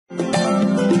Now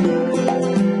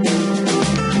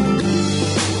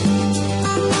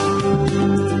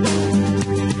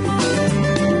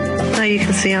you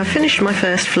can see I've finished my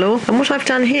first floor, and what I've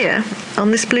done here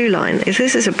on this blue line is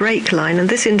this is a break line, and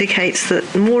this indicates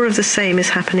that more of the same is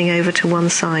happening over to one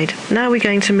side. Now we're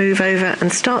going to move over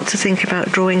and start to think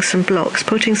about drawing some blocks,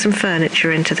 putting some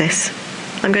furniture into this.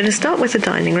 I'm going to start with the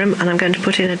dining room, and I'm going to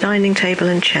put in a dining table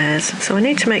and chairs. So I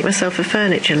need to make myself a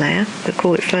furniture layer. I'll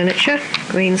call it furniture.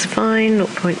 Green's fine,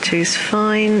 0.2's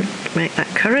fine, make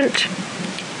that current.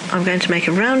 I'm going to make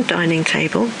a round dining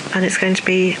table, and it's going to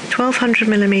be 1200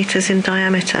 millimeters in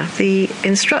diameter. The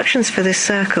instructions for this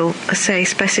circle say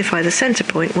specify the center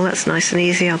point. Well, that's nice and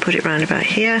easy. I'll put it round about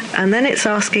here. And then it's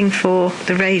asking for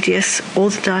the radius or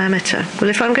the diameter. Well,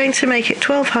 if I'm going to make it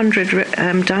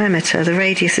 1200 diameter, the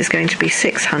radius is going to be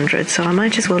 600. So I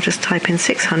might as well just type in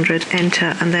 600,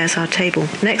 enter, and there's our table.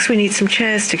 Next, we need some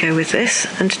chairs to go with this.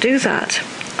 And to do that,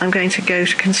 I'm going to go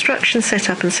to construction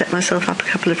setup and set myself up a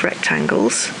couple of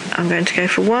rectangles. I'm going to go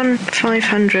for one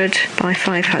 500 by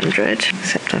 500,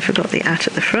 except I forgot the at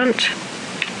the front.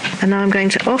 And now I'm going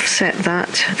to offset that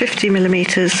 50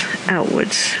 millimeters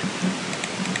outwards.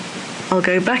 I'll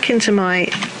go back into my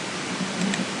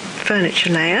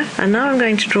furniture layer, and now I'm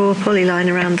going to draw a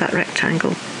polyline around that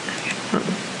rectangle.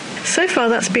 So far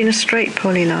that's been a straight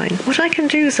polyline. What I can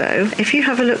do though, if you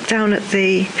have a look down at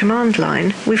the command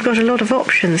line, we've got a lot of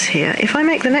options here. If I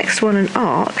make the next one an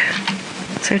arc,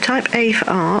 so type A for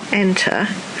arc, enter,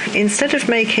 instead of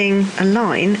making a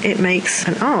line, it makes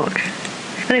an arc.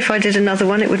 And if I did another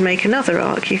one, it would make another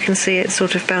arc. You can see it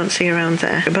sort of bouncing around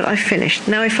there. But I finished.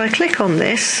 Now if I click on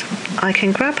this, I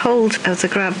can grab hold of the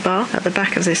grab bar at the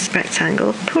back of this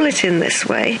rectangle, pull it in this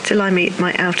way till I meet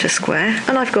my outer square,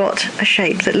 and I've got a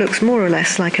shape that looks more or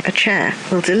less like a chair.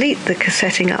 We'll delete the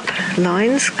setting up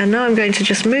lines, and now I'm going to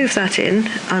just move that in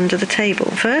under the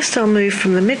table. First I'll move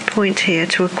from the midpoint here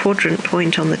to a quadrant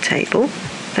point on the table.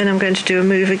 Then I'm going to do a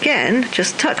move again,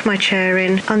 just tuck my chair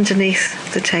in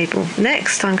underneath the table.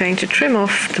 Next, I'm going to trim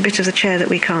off the bit of the chair that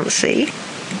we can't see.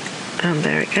 And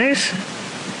there it goes.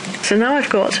 So now I've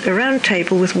got a round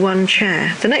table with one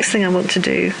chair. The next thing I want to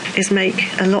do is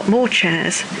make a lot more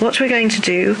chairs. What we're going to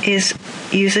do is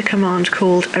use a command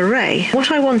called array.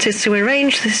 What I want is to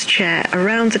arrange this chair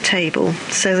around the table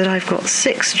so that I've got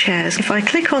 6 chairs. If I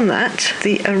click on that,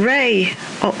 the array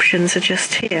options are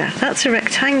just here. That's a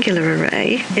rectangular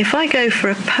array. If I go for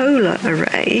a polar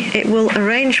array, it will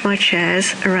arrange my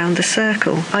chairs around the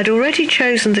circle. I'd already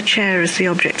chosen the chair as the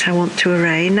object I want to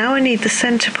array. Now I need the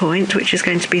center point, which is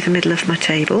going to be the middle of my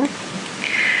table.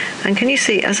 And can you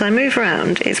see, as I move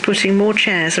around, it's putting more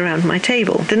chairs around my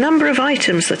table. The number of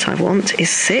items that I want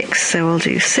is 6, so I'll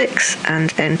do 6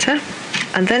 and enter.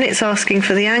 And then it's asking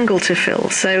for the angle to fill,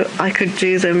 so I could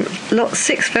do them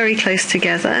 6 very close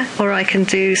together, or I can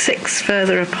do 6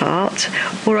 further apart,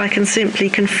 or I can simply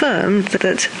confirm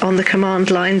that on the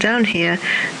command line down here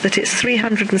that it's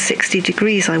 360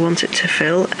 degrees I want it to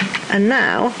fill. And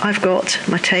now I've got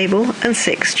my table and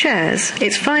 6 chairs.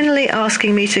 It's finally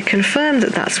asking me to confirm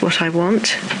that that's what I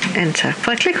want. Enter. If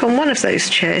I click on one of those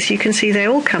chairs, you can see they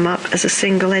all come up as a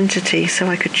single entity, so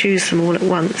I could choose them all at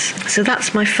once. So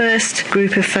that's my first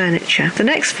group of furniture. The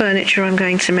next furniture I'm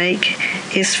going to make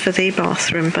is for the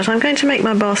bathroom, but I'm going to make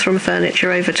my bathroom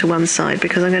furniture over to one side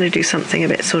because I'm going to do something a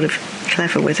bit sort of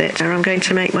clever with it. I'm going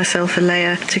to make myself a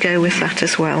layer to go with that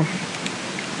as well.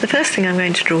 The first thing I'm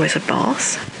going to draw is a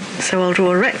bath. So I'll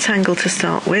draw a rectangle to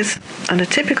start with, and a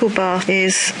typical bath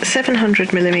is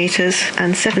 700 millimeters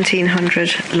and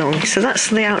 1700 long. So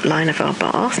that's the outline of our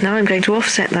bath. Now I'm going to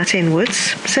offset that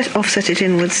inwards, offset it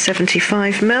inwards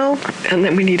 75 mil, and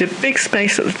then we need a big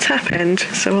space at the tap end,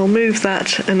 so I'll move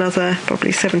that another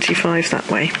probably 75 that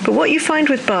way. But what you find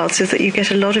with baths is that you get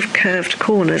a lot of curved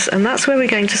corners, and that's where we're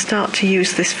going to start to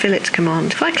use this fillet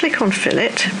command. If I click on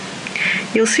fillet,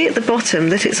 you'll see at the bottom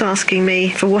that it's asking me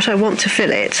for what I want to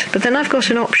fillet, but then I've got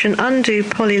an option undo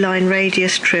polyline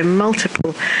radius trim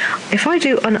multiple. If I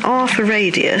do an R for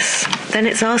radius, then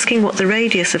it's asking what the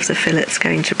radius of the fillet's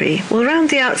going to be. Well, around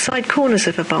the outside corners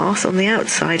of a bath, on the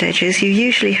outside edges, you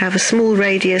usually have a small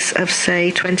radius of,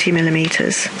 say, 20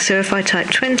 millimeters. So if I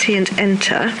type 20 and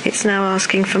enter, it's now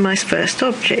asking for my first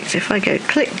object. If I go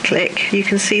click, click, you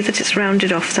can see that it's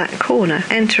rounded off that corner.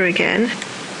 Enter again.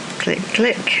 Click,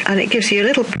 click, and it gives you a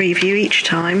little preview each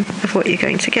time of what you're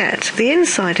going to get. The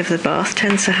inside of the bath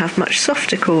tends to have much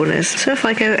softer corners, so if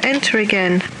I go enter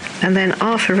again and then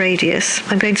R for radius,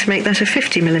 I'm going to make that a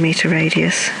 50 millimeter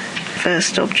radius.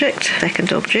 First object,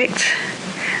 second object,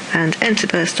 and enter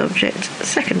first object,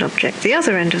 second object. The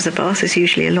other end of the bath is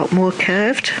usually a lot more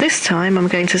curved. This time I'm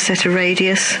going to set a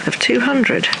radius of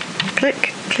 200.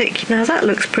 Click, Click. Now that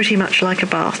looks pretty much like a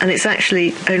bath, and it's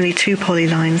actually only 2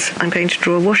 polylines. I'm going to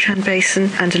draw a wash-hand basin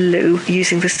and a loo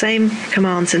using the same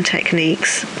commands and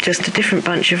techniques, just a different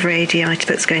bunch of radii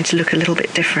that's going to look a little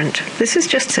bit different. This is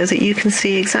just so that you can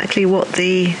see exactly what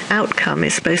the outcome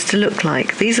is supposed to look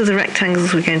like. These are the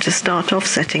rectangles we're going to start off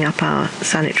setting up our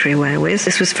sanitary ware with.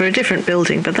 This was for a different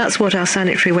building, but that's what our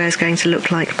sanitary ware is going to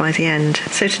look like by the end.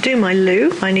 So to do my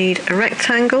loo, I need a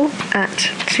rectangle at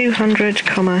 200,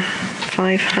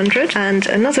 500 and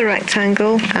another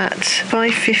rectangle at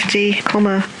 550,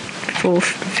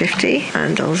 450,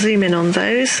 and I'll zoom in on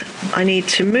those. I need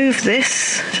to move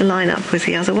this to line up with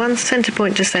the other one, centre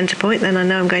point to centre point, then I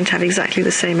know I'm going to have exactly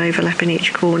the same overlap in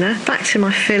each corner. Back to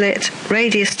my fillet,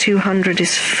 radius 200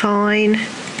 is fine.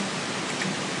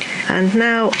 And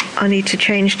now I need to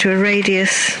change to a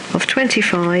radius of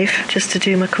 25 just to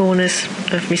do my corners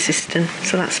of my cistern.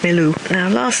 So that's my loo. Now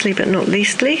lastly but not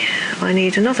leastly, I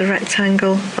need another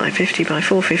rectangle, 550 by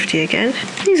 450 again.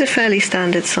 These are fairly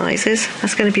standard sizes.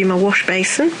 That's going to be my wash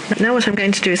basin. Now what I'm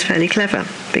going to do is fairly clever,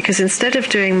 because instead of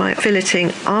doing my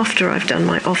filleting after I've done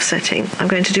my offsetting, I'm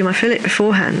going to do my fillet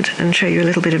beforehand and show you a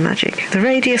little bit of magic. The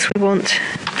radius we want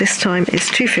this time is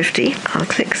 250. I'll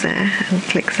click there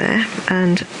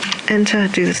and enter,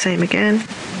 do the same again.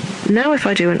 Now if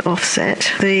I do an offset,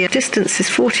 the distance is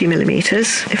 40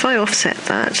 millimeters. If I offset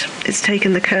that, it's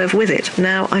taken the curve with it.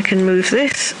 Now I can move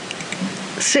this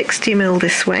 60 mil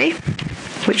this way,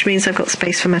 which means I've got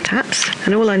space for my taps.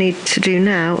 And all I need to do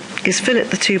now is fillet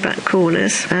the 2 back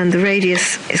corners, and the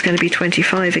radius is going to be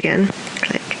 25 again.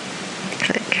 Click,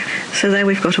 click. So there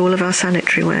we've got all of our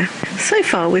sanitary ware. So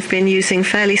far we've been using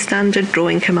fairly standard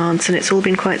drawing commands, and it's all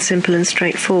been quite simple and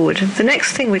straightforward. The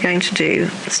next thing we're going to do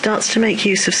starts to make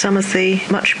use of some of the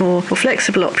much more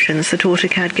flexible options that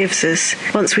AutoCAD gives us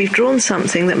once we've drawn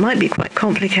something that might be quite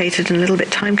complicated and a little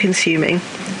bit time consuming,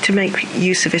 to make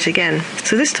use of it again.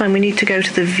 So this time we need to go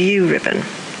to the View ribbon.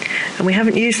 And we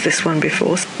haven't used this one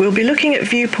before. We'll be looking at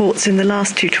viewports in the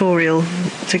last tutorial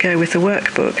to go with the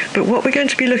workbook. But what we're going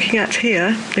to be looking at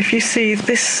here, if you see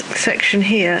this section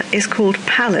here, is called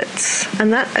palettes.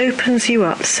 And that opens you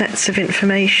up sets of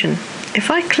information.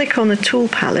 If I click on the tool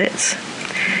palette,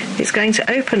 it's going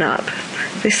to open up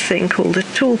this thing called a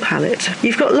tool palette.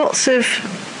 You've got lots of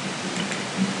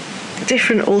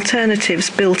different alternatives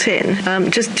built in.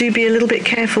 Just do be a little bit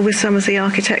careful with some of the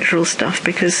architectural stuff,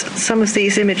 because some of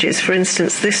these images, for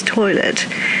instance this toilet,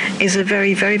 is a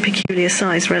very, very peculiar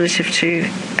size relative to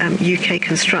UK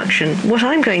construction. What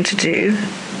I'm going to do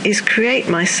is create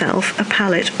myself a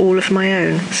palette all of my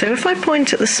own. So if I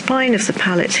point at the spine of the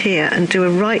palette here and do a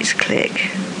right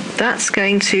click, that's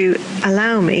going to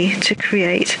allow me to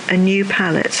create a new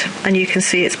palette. And you can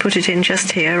see it's put it in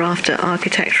just here after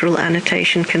architectural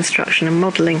annotation, construction and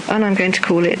modelling. And I'm going to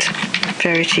call it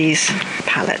Verity's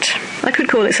palette. I could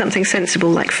call it something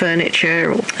sensible like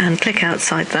furniture, and click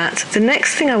outside that. The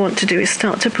next thing I want to do is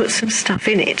start to put some stuff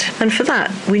in it. And for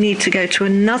that we need to go to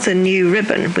another new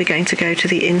ribbon. We're going to go to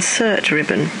the Insert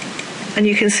ribbon. And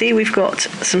you can see we've got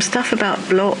some stuff about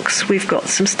blocks, we've got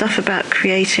some stuff about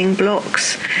creating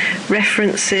blocks,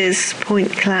 references,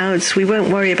 point clouds. We won't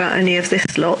worry about any of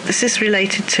this lot. This is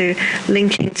related to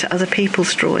linking to other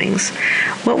people's drawings.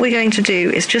 What we're going to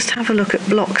do is just have a look at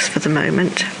blocks for the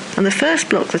moment. And the first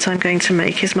block that I'm going to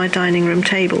make is my dining room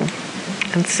table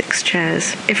and 6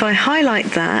 chairs. If I highlight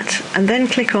that and then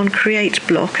click on Create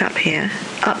Block up here,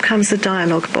 up comes the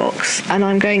dialog box, and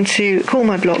I'm going to call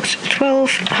my block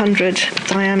 1200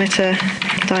 diameter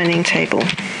dining table.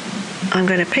 I'm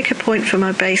going to pick a point for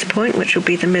my base point, which will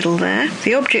be the middle there.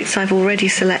 The objects I've already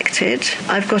selected,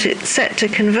 I've got it set to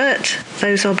convert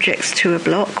those objects to a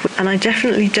block, and I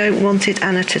definitely don't want it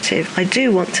annotative. I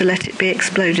do want to let it be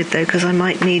exploded though, because I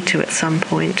might need to at some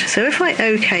point. So if I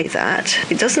OK that,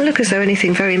 it doesn't look as though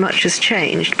anything very much has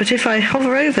changed, but if I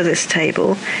hover over this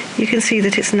table, you can see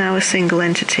that it's now a single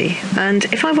entity. And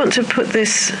if I want to put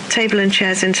this table and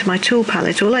chairs into my tool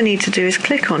palette, all I need to do is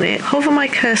click on it, hover my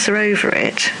cursor over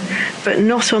it, but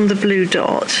not on the blue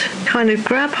dot, kind of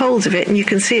grab hold of it, and you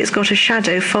can see it's got a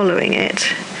shadow following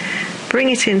it.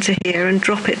 Bring it into here and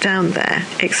drop it down there,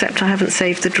 except I haven't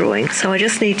saved the drawing. So I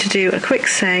just need to do a quick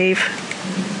save.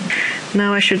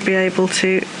 Now I should be able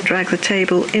to drag the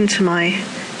table into my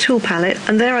tool palette,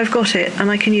 and there I've got it,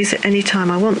 and I can use it anytime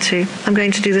I want to. I'm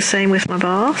going to do the same with my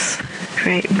bath.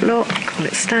 Create block, call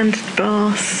it standard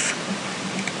bath.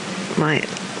 My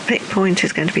pick point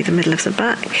is going to be the middle of the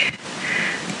back.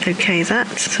 OK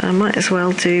that, so I might as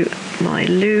well do my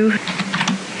loo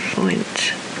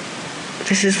point.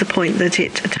 This is the point that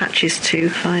it attaches to.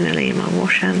 Finally, my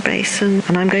wash hand basin,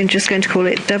 and I'm just going to call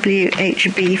it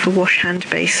WHB for wash hand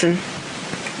basin.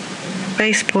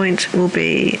 base point will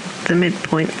be the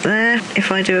midpoint there.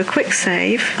 If I do a quick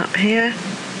save up here,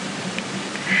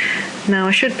 now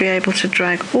I should be able to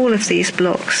drag all of these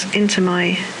blocks into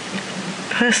my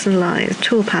personalized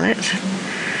tool palette.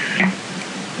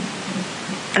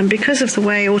 And because of the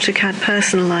way AutoCAD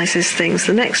personalizes things,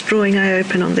 the next drawing I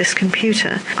open on this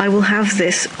computer, I will have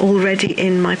this already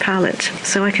in my palette.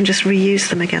 So I can just reuse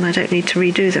them again. I don't need to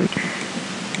redo them.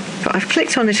 But I've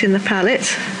clicked on it in the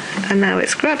palette, and now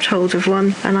it's grabbed hold of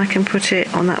one, and I can put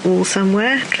it on that wall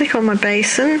somewhere. Click on my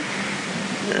basin.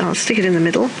 I'll stick it in the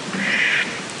middle.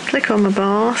 Click on my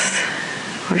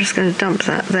bath. I'm just going to dump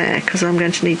that there because I'm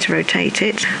going to need to rotate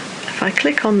it. If I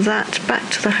click on that, back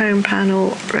to the home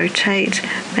panel, rotate,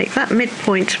 make that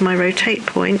midpoint my rotate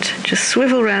point, just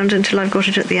swivel around until I've got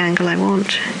it at the angle I want.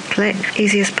 Click,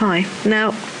 easy as pie.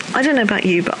 Now, I don't know about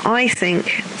you, but I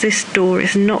think this door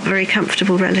is not very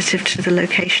comfortable relative to the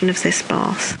location of this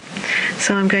bath.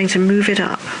 So I'm going to move it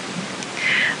up.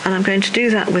 And I'm going to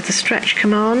do that with the stretch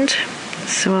command.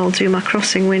 So I'll do my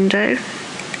crossing window.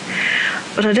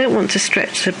 But I don't want to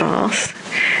stretch the bath.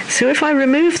 So if I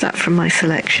remove that from my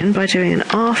selection by doing an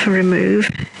R for remove,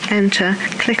 enter,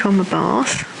 click on the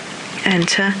bath,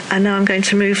 enter, and now I'm going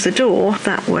to move the door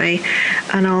that way,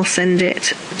 and I'll send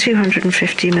it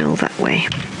 250mm that way.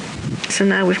 So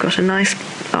now we've got a nice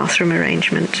bathroom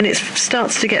arrangement, and it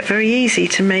starts to get very easy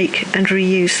to make and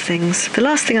reuse things. The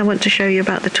last thing I want to show you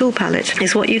about the tool palette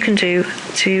is what you can do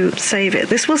to save it.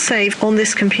 This will save on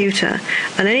this computer,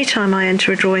 and anytime I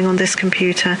enter a drawing on this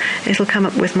computer, it'll come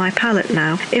up with my palette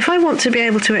now. If I want to be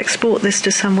able to export this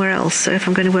to somewhere else, so if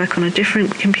I'm going to work on a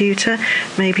different computer,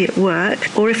 maybe at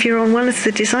work, or if you're on one of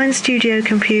the Design Studio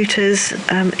computers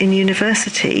in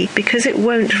university, because it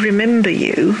won't remember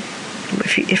you,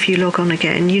 if you log on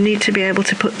again, you need to be able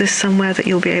to put this somewhere that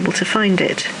you'll be able to find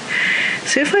it.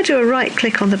 So if I do a right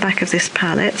click on the back of this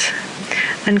palette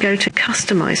and go to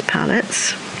Customize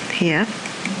Palettes here,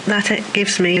 that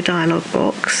gives me a dialog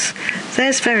box.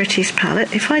 There's Verity's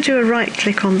palette. If I do a right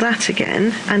click on that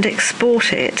again and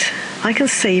export it, I can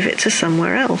save it to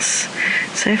somewhere else.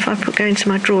 So if I go into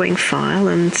my drawing file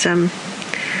and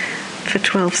for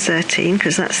 1213,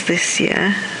 because that's this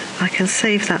year, I can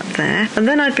save that there, and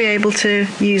then I'd be able to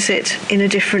use it in a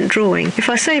different drawing. If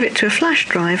I save it to a flash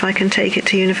drive, I can take it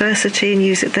to university and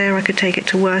use it there. I could take it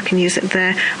to work and use it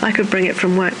there. I could bring it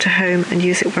from work to home and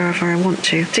use it wherever I want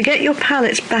to. To get your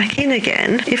palettes back in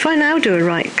again, if I now do a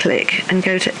right click and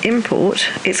go to import,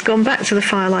 it's gone back to the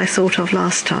file I thought of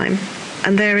last time,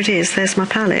 and there it is. There's my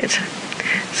palette.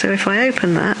 So if I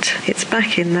open that, it's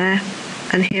back in there,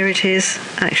 and here it is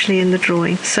actually in the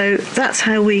drawing. So that's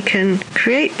how we can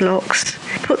create blocks,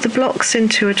 put the blocks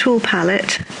into a tool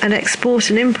palette, and export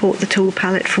and import the tool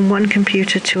palette from one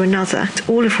computer to another,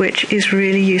 all of which is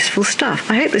really useful stuff.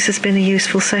 I hope this has been a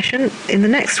useful session. In the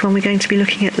next one, we're going to be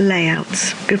looking at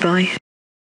layouts. Goodbye.